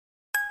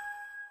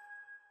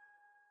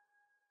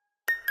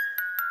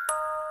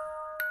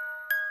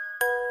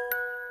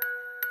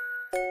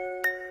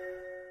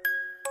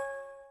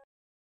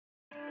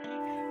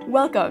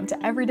Welcome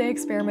to Everyday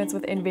Experiments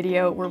with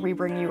InVideo, where we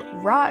bring you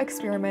raw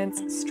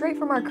experiments straight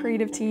from our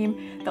creative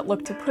team that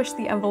look to push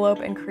the envelope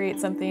and create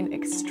something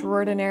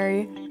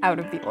extraordinary out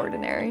of the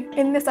ordinary.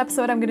 In this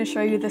episode, I'm going to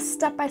show you the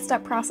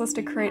step-by-step process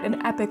to create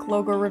an epic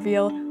logo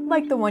reveal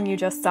like the one you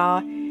just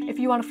saw. If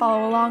you want to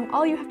follow along,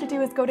 all you have to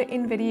do is go to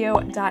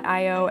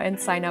InVideo.io and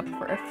sign up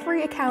for a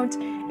free account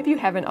if you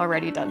haven't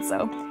already done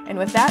so. And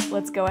with that,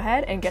 let's go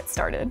ahead and get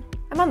started.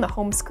 I'm on the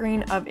home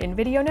screen of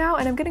InVideo now,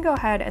 and I'm going to go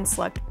ahead and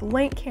select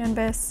blank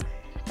canvas,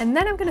 and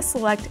then I'm going to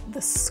select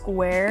the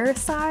square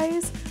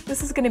size.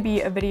 This is going to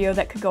be a video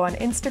that could go on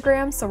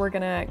Instagram, so we're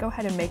going to go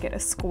ahead and make it a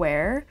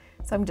square.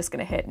 So I'm just going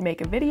to hit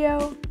make a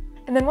video.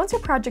 And then once your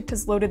project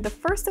is loaded, the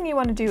first thing you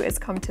want to do is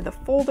come to the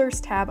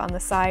folders tab on the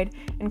side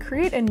and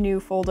create a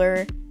new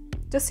folder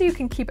just so you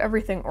can keep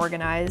everything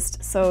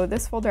organized. So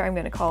this folder I'm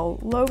going to call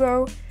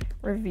logo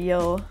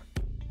reveal.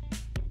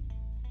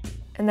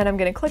 And then I'm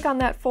going to click on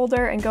that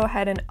folder and go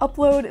ahead and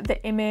upload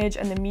the image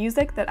and the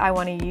music that I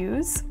want to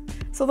use.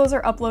 So those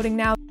are uploading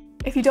now.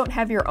 If you don't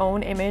have your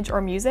own image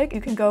or music,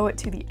 you can go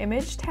to the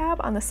image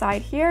tab on the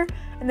side here,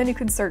 and then you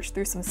can search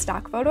through some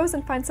stock photos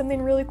and find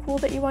something really cool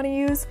that you want to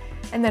use.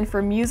 And then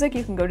for music,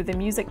 you can go to the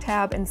music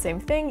tab, and same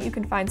thing, you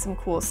can find some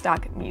cool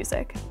stock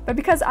music. But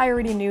because I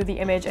already knew the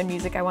image and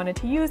music I wanted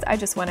to use, I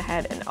just went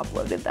ahead and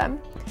uploaded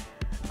them.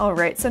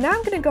 Alright, so now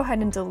I'm going to go ahead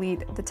and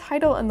delete the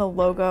title and the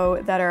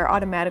logo that are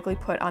automatically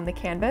put on the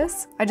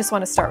canvas. I just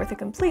want to start with a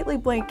completely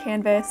blank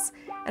canvas,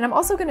 and I'm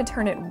also going to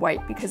turn it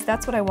white because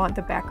that's what I want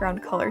the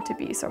background color to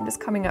be. So I'm just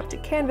coming up to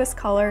canvas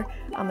color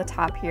on the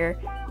top here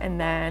and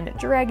then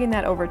dragging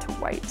that over to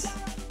white.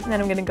 And then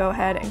I'm going to go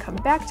ahead and come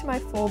back to my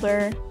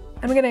folder.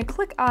 I'm going to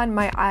click on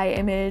my eye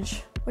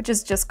image, which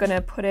is just going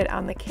to put it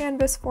on the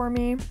canvas for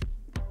me.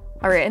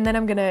 Alright, and then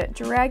I'm gonna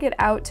drag it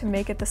out to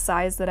make it the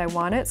size that I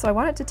want it. So I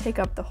want it to take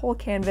up the whole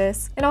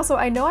canvas. And also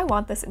I know I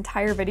want this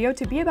entire video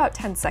to be about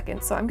 10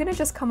 seconds. So I'm gonna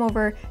just come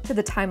over to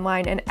the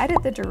timeline and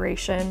edit the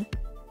duration.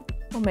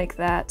 We'll make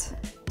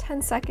that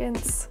 10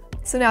 seconds.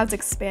 So now it's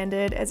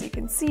expanded, as you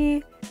can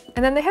see.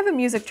 And then they have a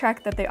music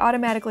track that they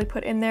automatically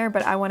put in there,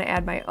 but I want to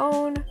add my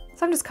own.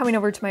 So I'm just coming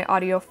over to my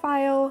audio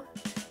file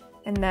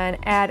and then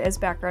add as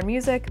background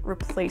music,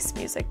 replace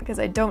music, because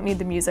I don't need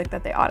the music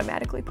that they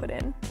automatically put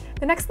in.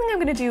 The next thing I'm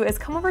going to do is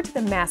come over to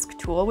the mask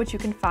tool, which you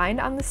can find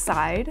on the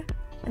side,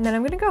 and then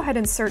I'm going to go ahead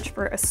and search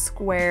for a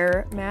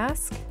square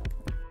mask.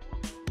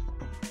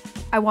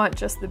 I want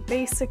just the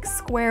basic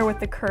square with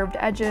the curved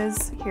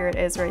edges. Here it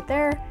is right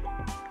there.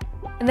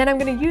 And then I'm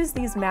going to use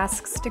these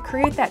masks to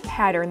create that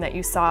pattern that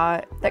you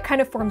saw that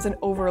kind of forms an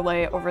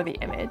overlay over the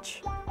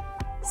image.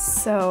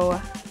 So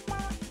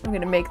I'm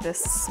going to make this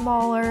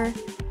smaller.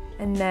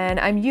 And then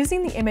I'm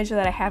using the image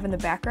that I have in the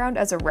background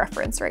as a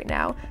reference right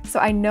now. So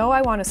I know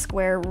I want a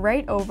square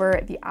right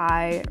over the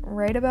eye,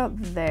 right about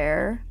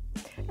there.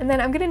 And then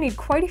I'm gonna need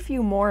quite a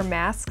few more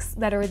masks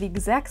that are the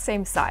exact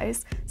same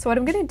size. So what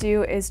I'm gonna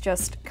do is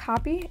just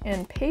copy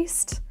and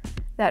paste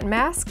that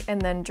mask and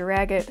then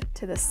drag it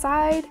to the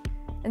side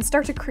and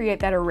start to create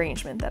that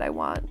arrangement that I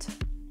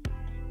want.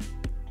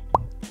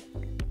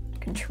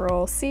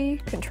 Control C,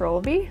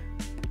 Control V,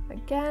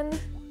 again.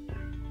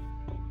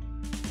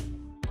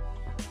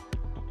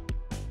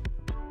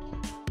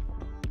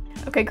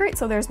 Okay, great,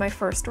 so there's my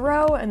first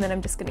row, and then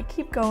I'm just gonna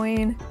keep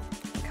going,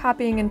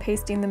 copying and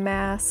pasting the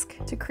mask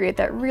to create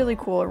that really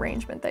cool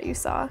arrangement that you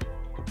saw.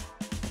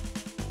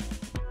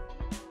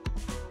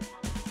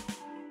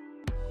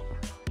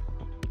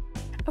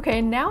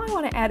 Okay, now I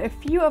wanna add a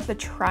few of the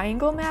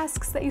triangle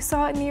masks that you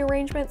saw in the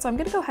arrangement, so I'm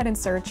gonna go ahead and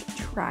search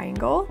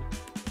triangle.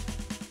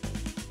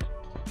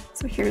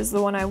 So here's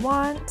the one I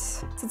want.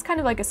 So it's kind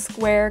of like a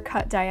square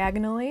cut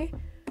diagonally.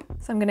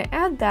 So I'm going to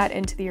add that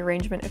into the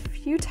arrangement a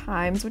few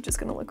times, which is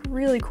going to look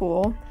really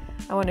cool.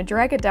 I want to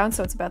drag it down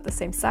so it's about the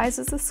same size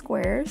as the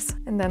squares.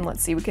 And then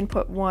let's see, we can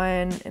put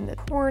one in the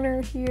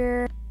corner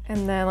here.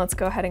 And then let's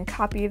go ahead and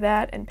copy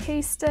that and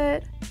paste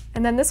it.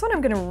 And then this one I'm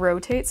going to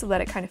rotate so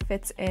that it kind of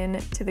fits in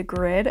to the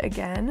grid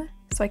again.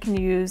 So I can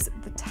use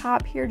the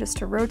top here just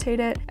to rotate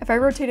it. If I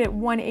rotate it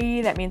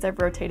 180, that means I've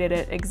rotated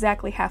it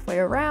exactly halfway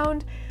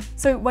around.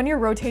 So when you're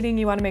rotating,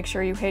 you want to make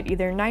sure you hit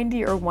either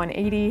 90 or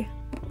 180.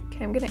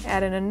 I'm going to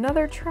add in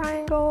another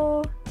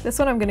triangle. This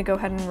one I'm going to go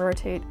ahead and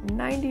rotate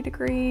 90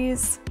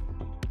 degrees.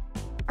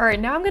 All right,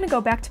 now I'm going to go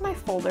back to my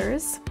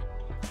folders,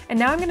 and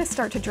now I'm going to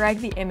start to drag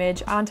the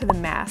image onto the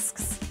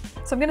masks.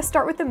 So I'm going to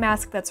start with the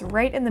mask that's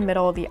right in the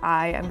middle of the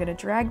eye. I'm going to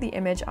drag the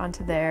image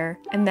onto there,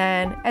 and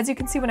then as you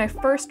can see, when I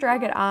first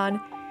drag it on,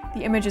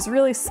 the image is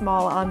really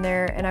small on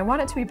there, and I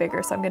want it to be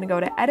bigger, so I'm going to go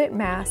to Edit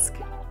Mask,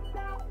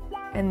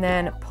 and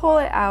then pull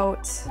it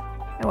out.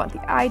 I want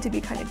the eye to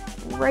be kind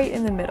of right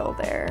in the middle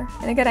there.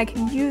 And again, I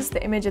can use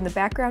the image in the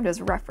background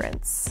as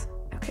reference.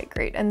 Okay,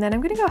 great. And then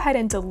I'm gonna go ahead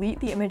and delete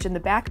the image in the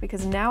back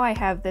because now I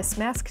have this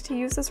mask to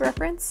use as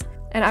reference.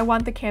 And I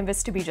want the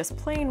canvas to be just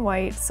plain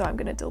white, so I'm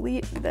gonna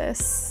delete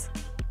this.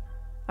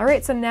 All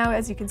right, so now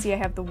as you can see, I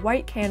have the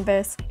white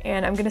canvas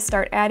and I'm gonna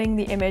start adding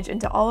the image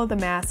into all of the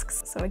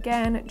masks. So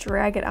again,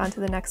 drag it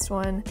onto the next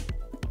one,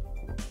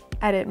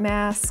 edit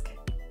mask,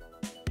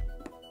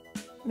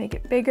 make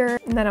it bigger,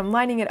 and then I'm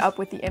lining it up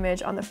with the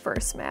image on the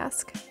first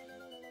mask.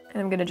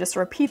 And I'm gonna just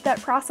repeat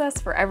that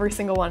process for every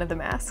single one of the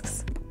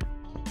masks.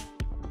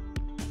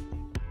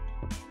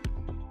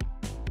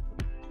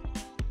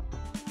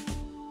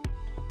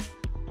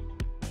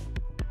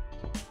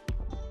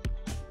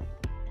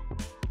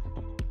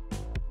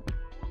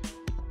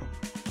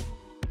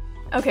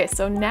 Okay,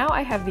 so now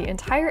I have the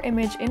entire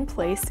image in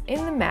place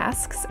in the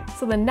masks.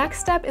 So the next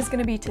step is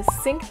gonna be to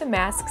sync the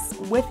masks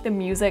with the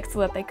music so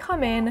that they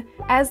come in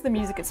as the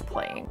music is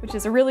playing, which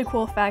is a really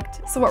cool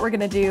effect. So what we're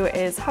gonna do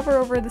is hover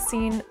over the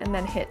scene and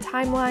then hit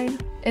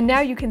timeline. And now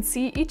you can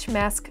see each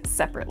mask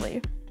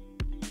separately.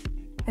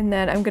 And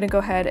then I'm gonna go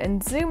ahead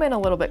and zoom in a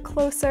little bit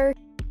closer.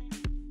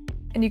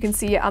 And you can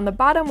see on the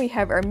bottom we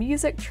have our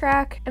music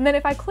track, and then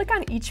if I click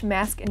on each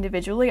mask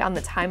individually on the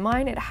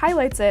timeline, it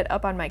highlights it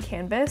up on my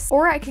canvas,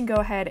 or I can go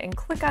ahead and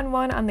click on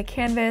one on the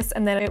canvas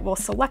and then it will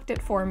select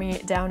it for me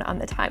down on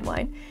the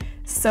timeline.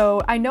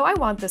 So I know I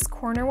want this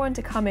corner one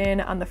to come in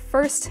on the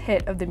first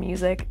hit of the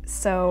music,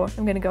 so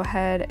I'm gonna go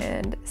ahead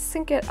and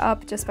sync it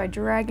up just by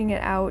dragging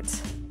it out.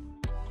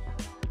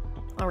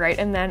 All right,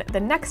 and then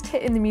the next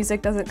hit in the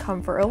music doesn't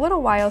come for a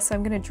little while, so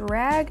I'm gonna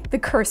drag the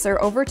cursor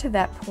over to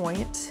that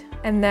point.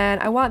 And then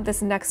I want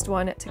this next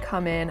one to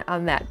come in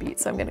on that beat.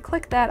 So I'm gonna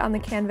click that on the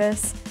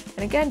canvas,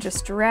 and again,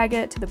 just drag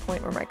it to the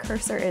point where my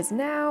cursor is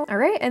now. All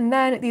right, and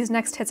then these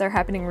next hits are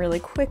happening really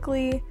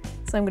quickly.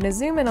 So I'm gonna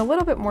zoom in a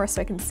little bit more so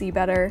I can see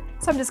better.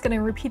 So I'm just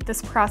gonna repeat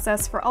this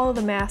process for all of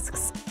the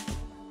masks.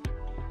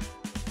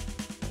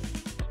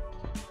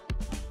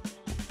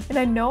 And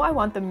I know I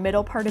want the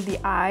middle part of the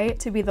eye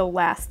to be the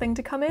last thing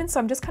to come in, so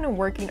I'm just kind of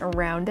working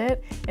around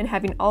it and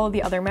having all of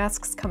the other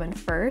masks come in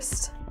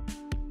first.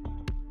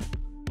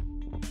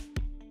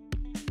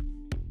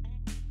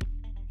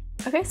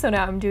 Okay, so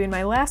now I'm doing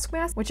my last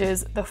mask, which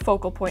is the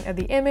focal point of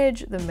the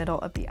image, the middle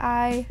of the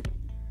eye.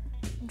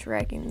 I'm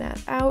dragging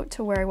that out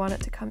to where I want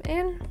it to come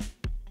in.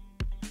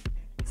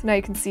 So now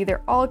you can see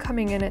they're all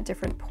coming in at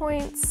different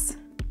points.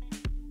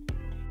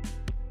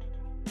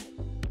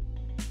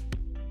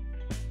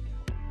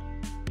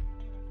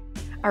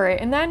 All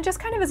right, and then just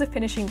kind of as a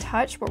finishing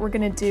touch, what we're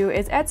gonna do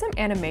is add some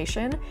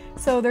animation.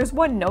 So there's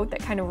one note that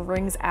kind of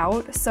rings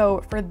out.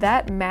 So for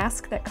that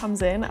mask that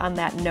comes in on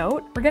that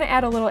note, we're gonna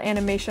add a little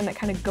animation that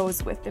kind of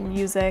goes with the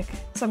music.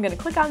 So I'm gonna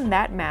click on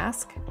that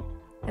mask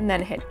and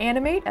then hit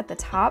animate at the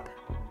top.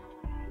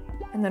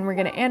 And then we're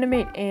gonna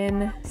animate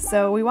in.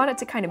 So we want it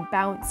to kind of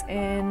bounce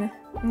in.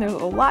 And there's a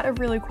lot of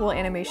really cool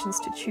animations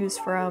to choose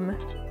from.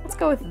 Let's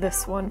go with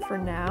this one for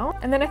now.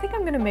 And then I think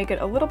I'm gonna make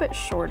it a little bit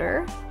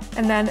shorter.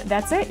 And then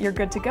that's it, you're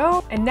good to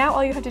go. And now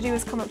all you have to do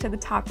is come up to the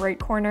top right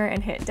corner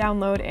and hit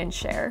download and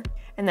share.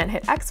 And then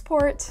hit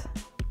export,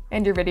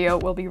 and your video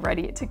will be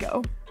ready to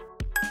go.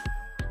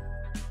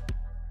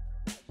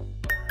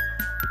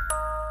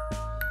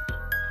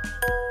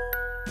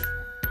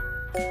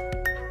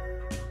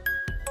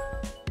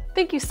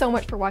 Thank you so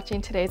much for watching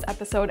today's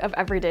episode of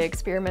Everyday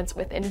Experiments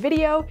with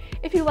InVideo.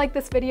 If you like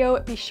this video,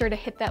 be sure to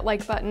hit that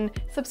like button,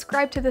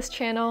 subscribe to this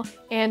channel,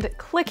 and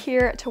click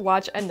here to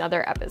watch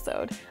another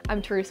episode.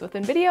 I'm Therese with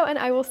InVideo, and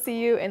I will see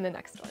you in the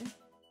next one.